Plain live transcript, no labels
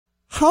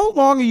how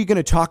long are you going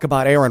to talk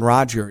about Aaron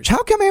Rodgers?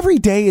 How come every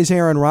day is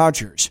Aaron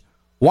Rodgers?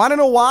 Want to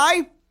know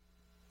why?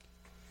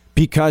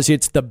 Because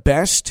it's the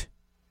best,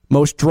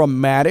 most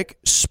dramatic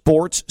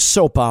sports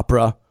soap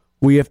opera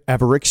we have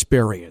ever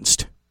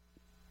experienced.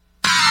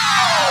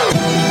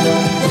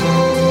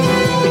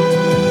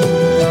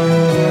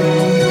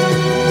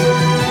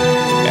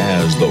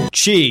 As the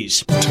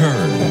cheese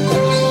turns.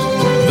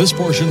 This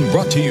portion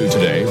brought to you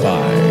today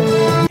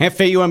by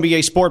FAU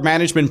MBA Sport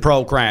Management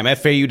Program,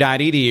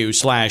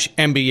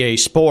 FAU.edu/MBA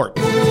Sport.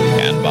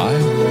 And by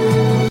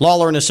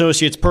Lawler and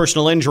Associates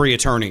Personal Injury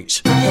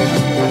Attorneys. Yes,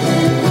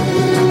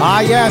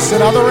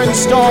 another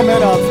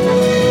installment of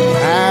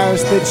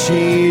As the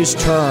Cheese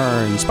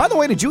Turns. By the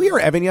way, did you hear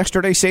Evan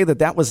yesterday say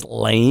that was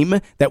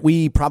lame? That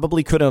we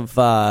probably could have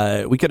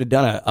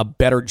done a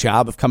better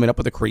job of coming up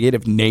with a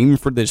creative name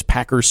for this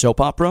Packers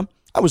soap opera?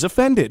 I was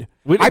offended.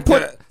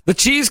 The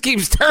cheese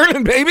keeps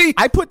turning, baby.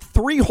 I put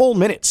 3 whole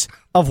minutes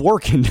of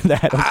work into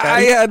that. Okay?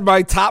 I had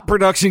my top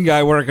production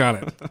guy work on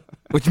it,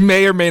 which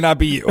may or may not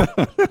be you.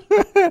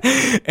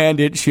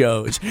 And it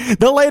shows.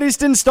 The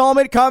latest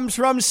installment comes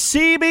from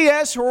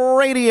CBS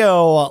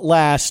Radio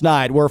last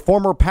night, where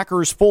former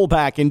Packers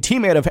fullback and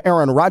teammate of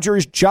Aaron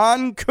Rodgers,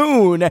 John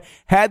Kuhn,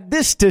 had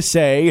this to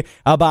say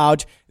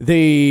about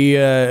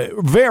the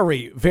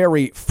very,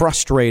 very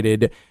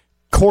frustrated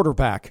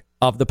quarterback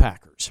of the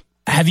Packers.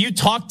 Have you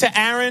talked to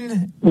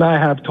Aaron? I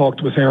have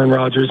talked with Aaron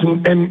Rodgers,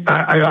 and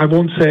I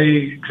won't say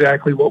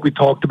exactly what we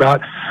talked about.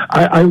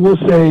 I will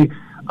say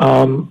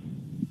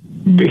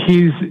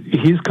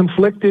he's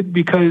conflicted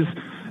because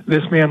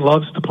this man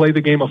loves to play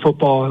the game of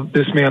football.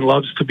 This man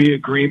loves to be a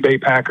Green Bay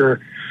Packer,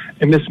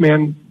 and this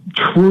man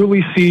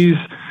truly sees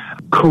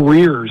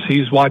careers.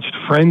 He's watched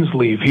friends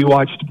leave. He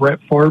watched Brett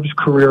Favre's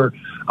career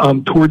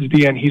towards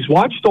the end. He's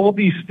watched all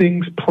these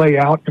things play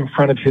out in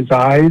front of his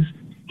eyes.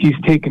 He's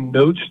taken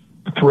notes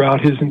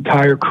throughout his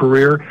entire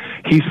career.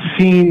 He's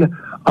seen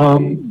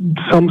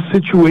some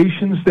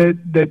situations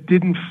that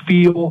didn't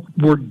feel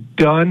were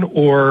done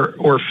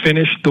or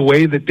finished the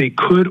way that they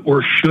could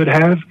or should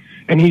have.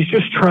 And he's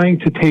just trying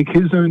to take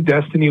his own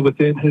destiny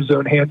within his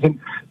own hands. And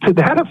to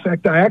that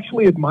effect, I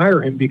actually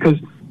admire him because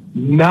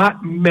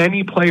not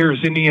many players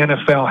in the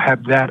NFL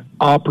have that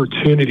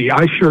opportunity.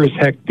 I sure as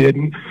heck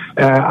didn't.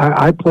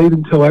 I played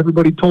until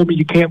everybody told me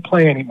you can't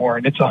play anymore,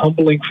 and it's a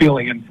humbling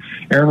feeling. And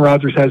Aaron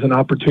Rodgers has an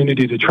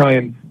opportunity to try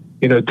and,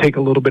 take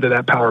a little bit of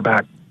that power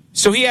back.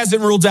 So he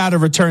hasn't ruled out a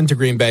return to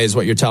Green Bay, is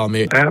what you're telling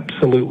me?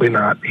 Absolutely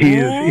not.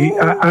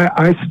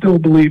 I still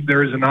believe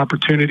there is an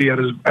opportunity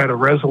at a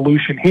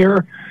resolution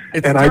here.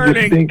 I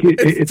just think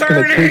it's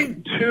going to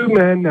take 2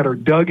 men that are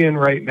dug in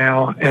right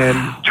now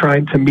and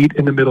trying to meet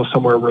in the middle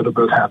somewhere where they're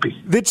both happy.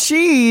 The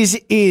cheese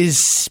is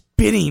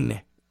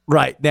spinning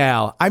right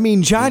now. I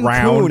mean, John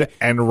Kuhn.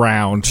 And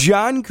round.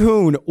 John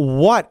Kuhn,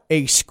 what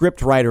a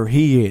script writer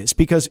he is.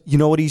 Because you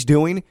know what he's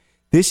doing?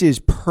 This is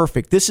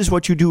perfect. This is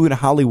what you do in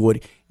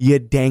Hollywood. You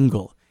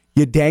dangle.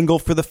 You dangle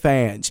for the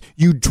fans.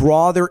 You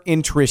draw their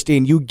interest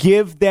in. You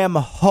give them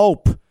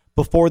hope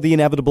before the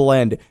inevitable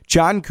end.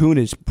 John Kuhn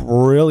is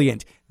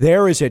brilliant.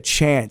 There is a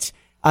chance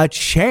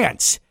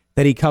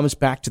that he comes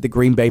back to the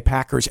Green Bay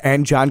Packers,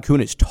 and John Kuhn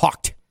has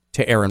talked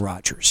to Aaron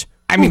Rodgers.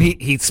 I mean,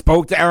 he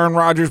spoke to Aaron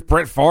Rodgers.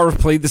 Brett Favre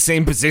played the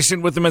same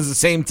position with him as the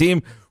same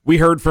team. We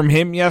heard from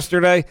him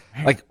yesterday.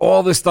 Like,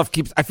 all this stuff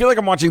I feel like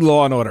I'm watching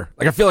Law and Order.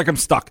 Like, I feel like I'm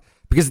stuck.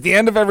 Because at the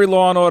end of every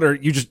Law and Order,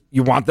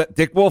 you want that.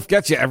 Dick Wolf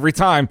gets you every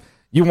time.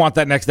 You want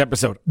that next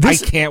episode. I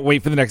can't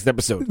wait for the next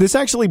episode. This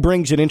actually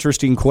brings an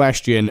interesting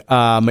question.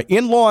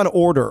 In Law and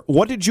Order,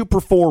 what did you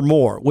prefer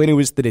more? When it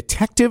was the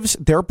detectives,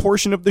 their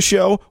portion of the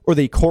show, or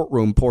the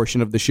courtroom portion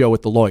of the show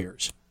with the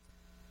lawyers?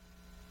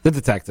 The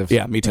detectives.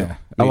 Yeah, me too. Yeah,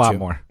 a lot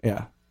more.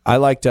 Yeah. I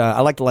liked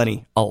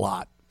Lenny a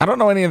lot. I don't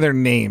know any of their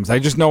names. I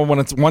just know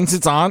once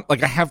it's on,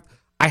 like I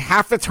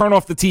have to turn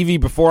off the TV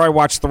before I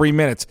watch 3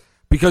 minutes.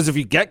 Because if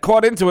you get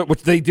caught into it,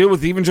 which they do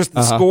with even just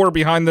the score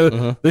behind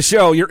the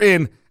show, you're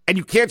in. And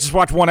you can't just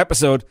watch one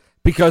episode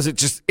because it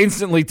just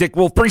instantly, Dick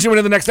Wolf brings you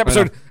into the next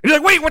episode. And you're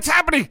like, wait, what's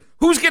happening?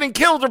 Who's getting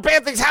killed or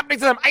bad things happening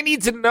to them? I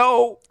need to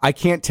know. I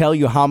can't tell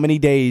you how many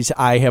days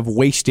I have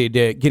wasted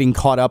getting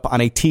caught up on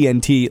a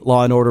TNT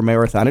Law and Order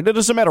marathon. And it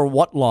doesn't matter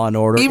what Law and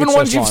Order. Even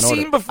ones you've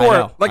seen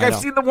before. I've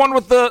seen the one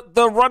with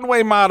the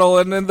runway model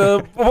and then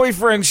the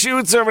boyfriend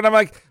shoots her. And I'm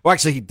like, well,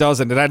 actually, he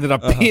doesn't. It ended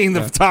up being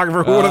the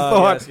photographer. Who would have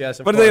thought? Yes,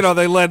 but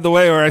they led the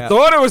way where I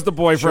thought it was the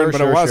boyfriend,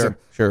 but it wasn't.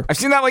 Sure. I've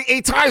seen that like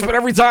 8 times, but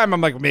every time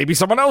I'm like, maybe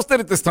someone else did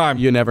it this time.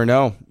 You never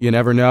know.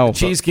 The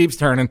cheese keeps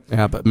turning.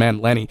 Yeah, but man,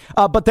 Lenny.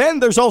 But then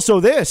there's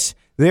also this.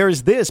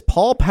 There's this.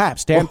 Paul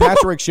Pabst, Dan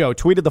Patrick Show,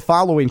 tweeted the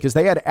following because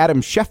they had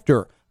Adam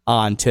Schefter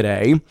on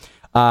today.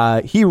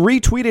 He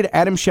retweeted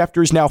Adam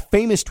Schefter's now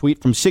famous tweet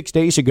from 6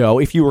 days ago.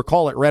 If you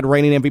recall it, read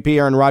reigning MVP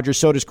Aaron Rodgers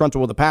so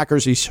disgruntled with the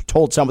Packers, he's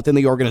told some within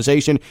the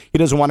organization he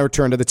doesn't want to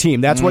return to the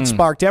team. That's what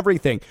sparked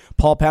everything.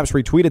 Paul Pabst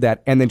retweeted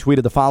that and then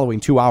tweeted the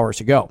following 2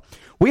 hours ago.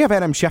 We have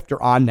Adam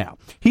Schefter on now.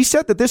 He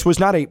said that this was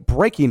not a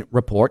breaking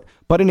report,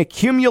 but an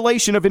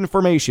accumulation of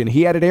information.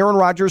 He added Aaron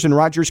Rodgers and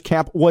Rodgers'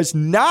 camp was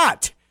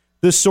not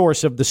the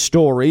source of the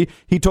story.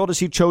 He told us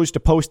he chose to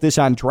post this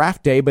on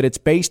draft day, but it's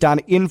based on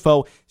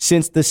info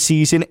since the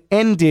season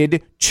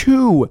ended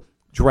to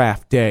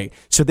draft day.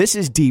 So this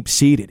is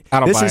deep-seated.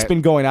 This has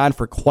been going on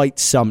for quite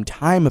some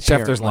time,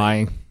 apparently. Schefter's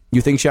lying.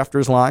 You think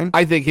Schefter's lying?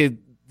 I think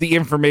the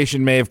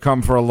information may have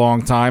come for a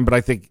long time, but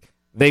I think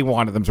they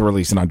wanted them to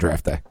release it on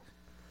draft day.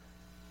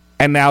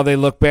 And now they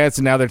look bad,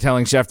 so now they're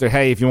telling Schefter,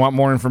 hey, if you want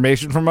more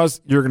information from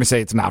us, you're going to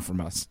say it's not from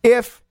us.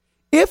 If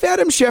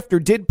Adam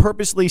Schefter did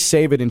purposely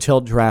save it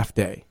until draft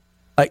day,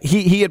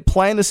 he had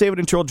planned to save it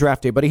until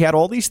draft day, but he had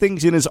all these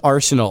things in his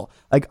arsenal,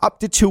 like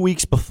up to 2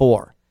 weeks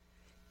before.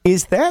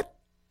 Is that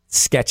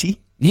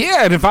sketchy?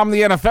 Yeah, and if I'm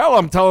the NFL,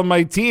 I'm telling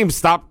my team,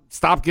 stop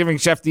giving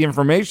Schefter the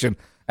information.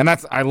 And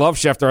I love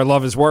Schefter. I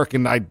love his work,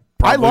 and I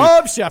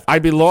love Schefter.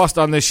 I'd be lost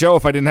on this show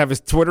if I didn't have his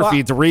Twitter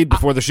feed to read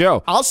before the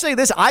show. I'll say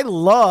this. I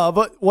love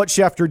what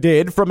Schefter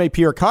did from a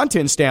pure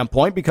content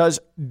standpoint, because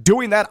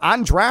doing that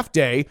on draft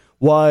day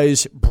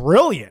was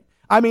brilliant.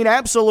 I mean,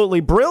 absolutely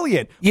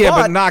brilliant. Yeah,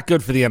 but not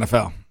good for the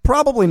NFL.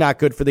 Probably not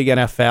good for the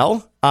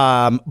NFL.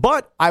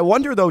 But I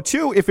wonder, though,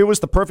 too, if it was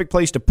the perfect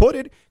place to put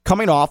it,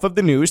 coming off of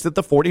the news that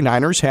the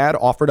 49ers had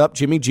offered up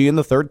Jimmy G in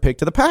the third pick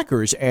to the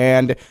Packers,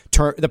 and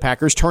the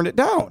Packers turned it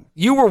down.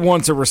 You were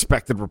once a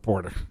respected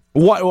reporter.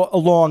 A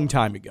long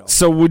time ago.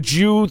 So would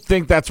you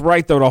think that's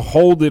right, though, to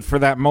hold it for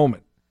that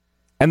moment?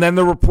 And then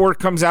the report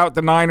comes out,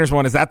 the Niners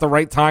one. Is that the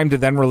right time to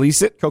then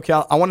release it?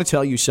 Cocal, I want to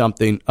tell you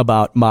something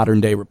about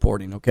modern-day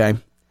reporting, okay?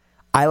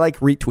 I like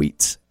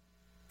retweets.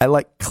 I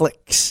like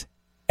clicks.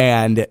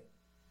 And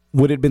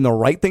would it have been the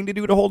right thing to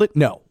do to hold it?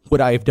 No.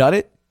 Would I have done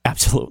it?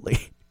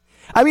 Absolutely.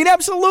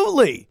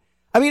 Absolutely.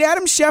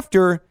 Adam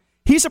Schefter,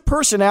 he's a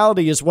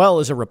personality as well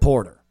as a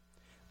reporter.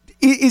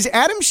 Is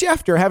Adam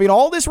Schefter having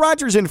all this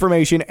Rodgers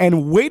information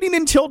and waiting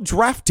until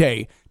draft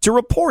day to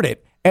report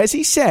it, as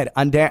he said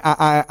on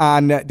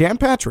Dan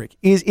Patrick?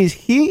 Is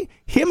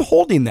him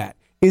holding that?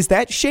 Is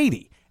that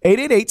shady?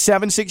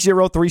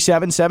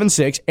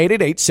 888-760-3776,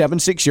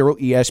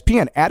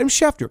 888-760-ESPN. Adam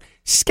Schefter,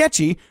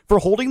 sketchy for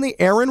holding the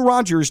Aaron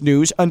Rodgers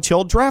news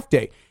until draft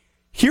day.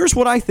 Here's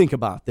what I think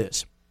about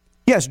this.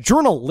 Yes,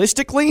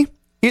 journalistically,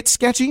 it's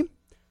sketchy.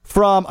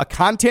 From a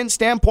content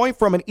standpoint,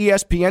 from an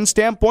ESPN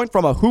standpoint,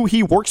 from a who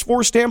he works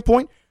for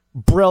standpoint,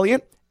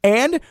 brilliant.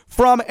 And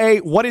from a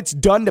what it's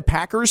done to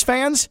Packers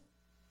fans,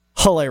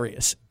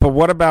 hilarious. But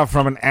what about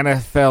from an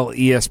NFL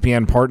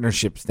ESPN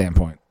partnership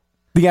standpoint?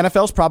 The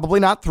NFL's probably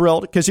not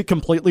thrilled because it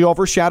completely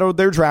overshadowed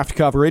their draft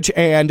coverage.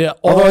 And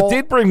although it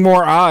did bring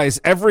more eyes,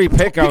 every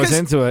pick I was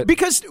into it.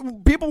 Because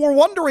people were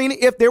wondering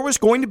if there was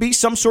going to be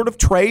some sort of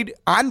trade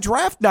on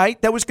draft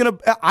night that was going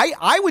to,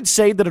 I would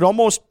say that it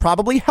almost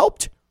probably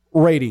helped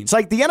ratings.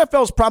 Like, the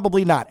NFL's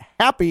probably not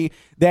happy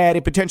that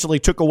it potentially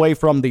took away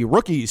from the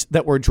rookies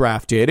that were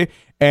drafted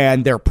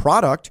and their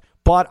product.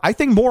 But I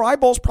think more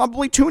eyeballs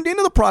probably tuned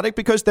into the product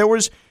because there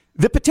was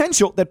the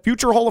potential that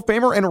future Hall of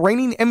Famer and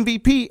reigning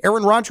MVP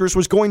Aaron Rodgers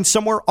was going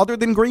somewhere other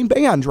than Green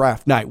Bay on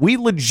draft night. We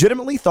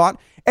legitimately thought,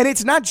 and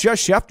it's not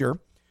just Schefter,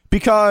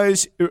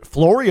 because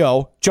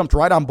Florio jumped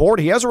right on board.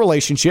 He has a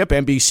relationship,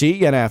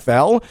 NBC,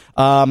 NFL.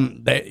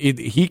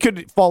 He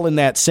could fall in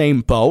that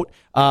same boat.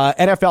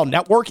 NFL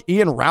Network,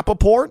 Ian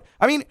Rappaport.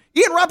 Ian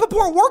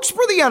Rappaport works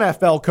for the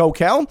NFL,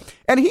 Cocal,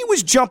 and he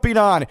was jumping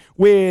on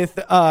with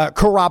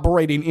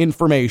corroborating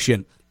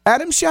information.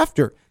 Adam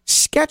Schefter,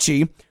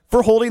 sketchy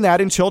for holding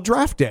that until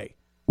draft day.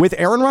 With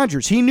Aaron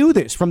Rodgers, he knew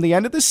this from the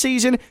end of the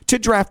season to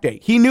draft day.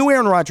 He knew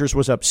Aaron Rodgers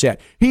was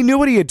upset. He knew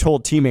what he had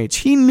told teammates.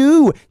 He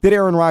knew that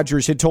Aaron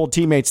Rodgers had told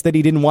teammates that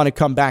he didn't want to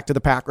come back to the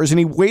Packers, and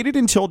he waited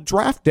until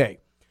draft day.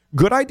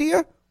 Good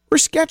idea or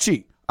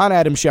sketchy on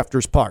Adam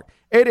Schefter's part?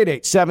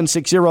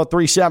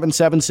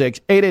 888-760-3776,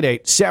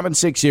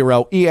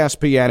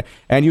 888-760-ESPN,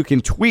 and you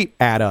can tweet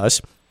at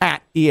us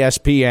at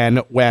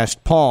ESPN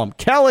West Palm.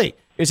 Kelly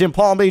is in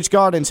Palm Beach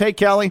Gardens. Hey,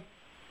 Kelly.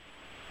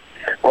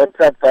 What's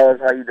up, fellas?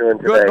 How you doing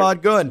today? Good,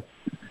 bud. Good.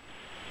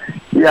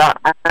 Yeah,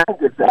 I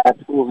think it's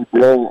absolutely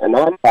brilliant. And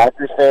I'm a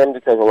Packers fan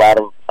because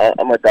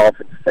I'm a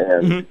Dolphins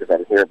fan because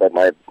I'm here, but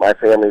my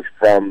family's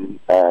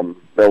from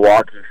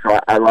Milwaukee, so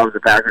I love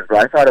the Packers. But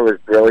I thought it was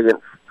brilliant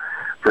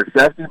for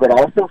Shefty, but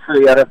also for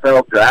the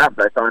NFL draft.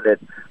 I thought it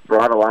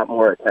brought a lot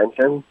more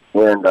attention,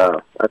 and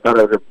I thought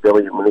it was a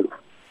brilliant move.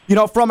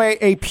 From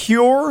a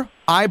pure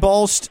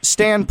eyeballs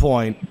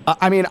standpoint,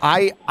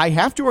 I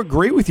have to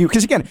agree with you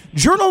because, again,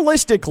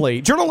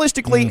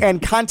 journalistically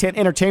and content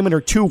entertainment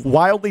are two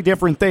wildly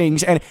different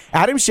things, and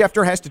Adam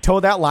Schefter has to toe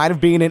that line of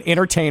being an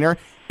entertainer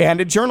and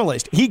a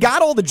journalist. He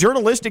got all the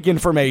journalistic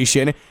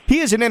information.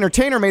 He, as an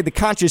entertainer, made the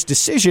conscious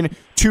decision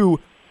to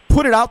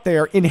put it out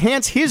there,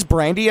 enhance his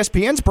brand,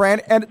 ESPN's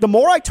brand, and the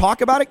more I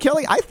talk about it,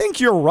 Kelly, I think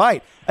you're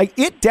right.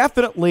 It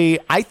definitely,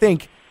 I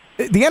think,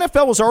 the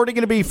NFL was already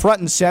going to be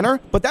front and center,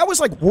 but that was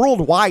like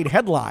worldwide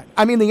headline.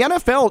 The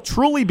NFL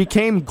truly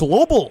became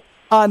global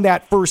on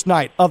that first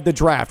night of the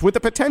draft with the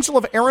potential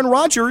of Aaron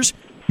Rodgers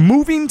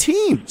moving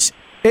teams.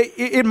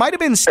 It might have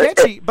been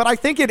sketchy, but I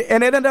think it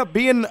ended up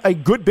being a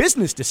good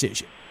business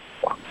decision.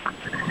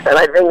 And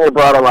I think they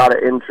brought a lot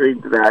of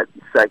intrigue to that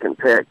second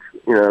pick.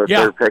 the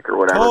third pick or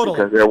whatever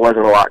because there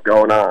wasn't a lot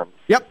going on.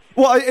 Yep.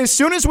 Well, as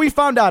soon as we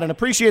found out, and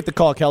appreciate the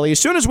call, Kelly, as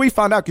soon as we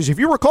found out, because if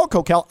you recall,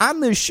 Coquel, on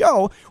this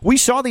show, we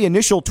saw the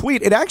initial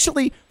tweet. It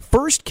actually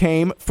first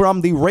came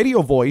from the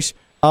radio voice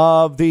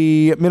of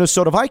the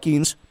Minnesota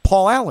Vikings,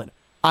 Paul Allen,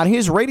 on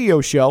his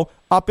radio show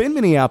up in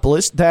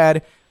Minneapolis,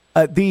 that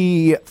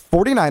the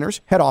 49ers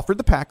had offered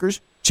the Packers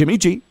Jimmy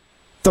G,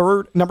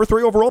 number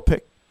 3 overall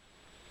pick,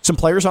 some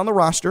players on the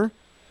roster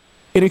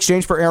in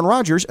exchange for Aaron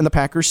Rodgers, and the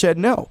Packers said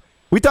no.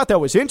 We thought that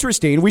was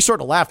interesting. We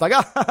sort of laughed like,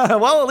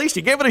 well, at least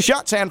you gave it a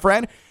shot, San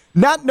Fran.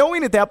 Not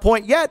knowing at that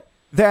point yet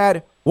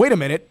that, wait a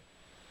minute,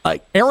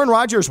 Aaron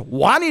Rodgers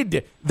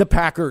wanted the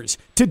Packers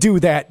to do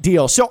that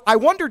deal. So I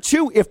wonder,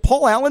 too, if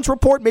Paul Allen's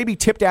report maybe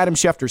tipped Adam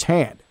Schefter's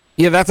hand.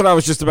 Yeah, that's what I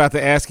was just about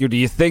to ask you. Do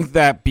you think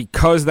that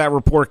because that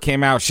report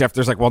came out,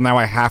 Schefter's like, well, now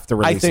I have to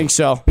release it? I think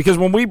so. Because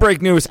when we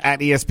break news at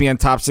ESPN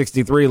Top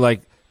 63,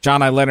 like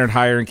John I. Leonard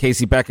hiring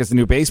Casey Beck as the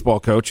new baseball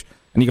coach,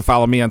 and you can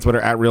follow me on Twitter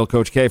at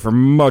RealCoachK for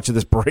much of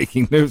this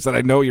breaking news that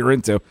I know you're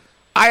into.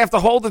 I have to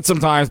hold it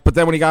sometimes, but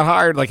then when he got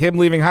hired, like him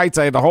leaving Heights,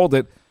 I had to hold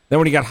it. Then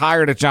when he got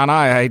hired at John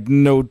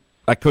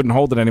I couldn't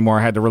hold it anymore.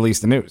 I had to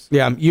release the news.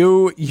 Yeah,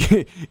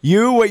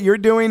 what you're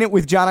doing it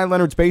with John I.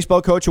 Leonard's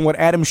baseball coach and what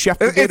Adam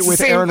Schefter did with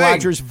Aaron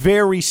Rodgers,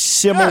 very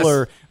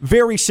similar. Yes.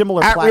 Very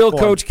similar. At platform. Real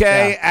Coach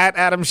K, at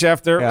Adam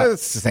Schefter,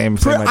 it's the same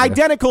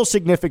identical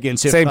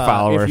significance. Same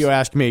followers. If you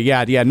ask me,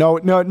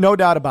 no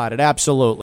doubt about it, absolutely.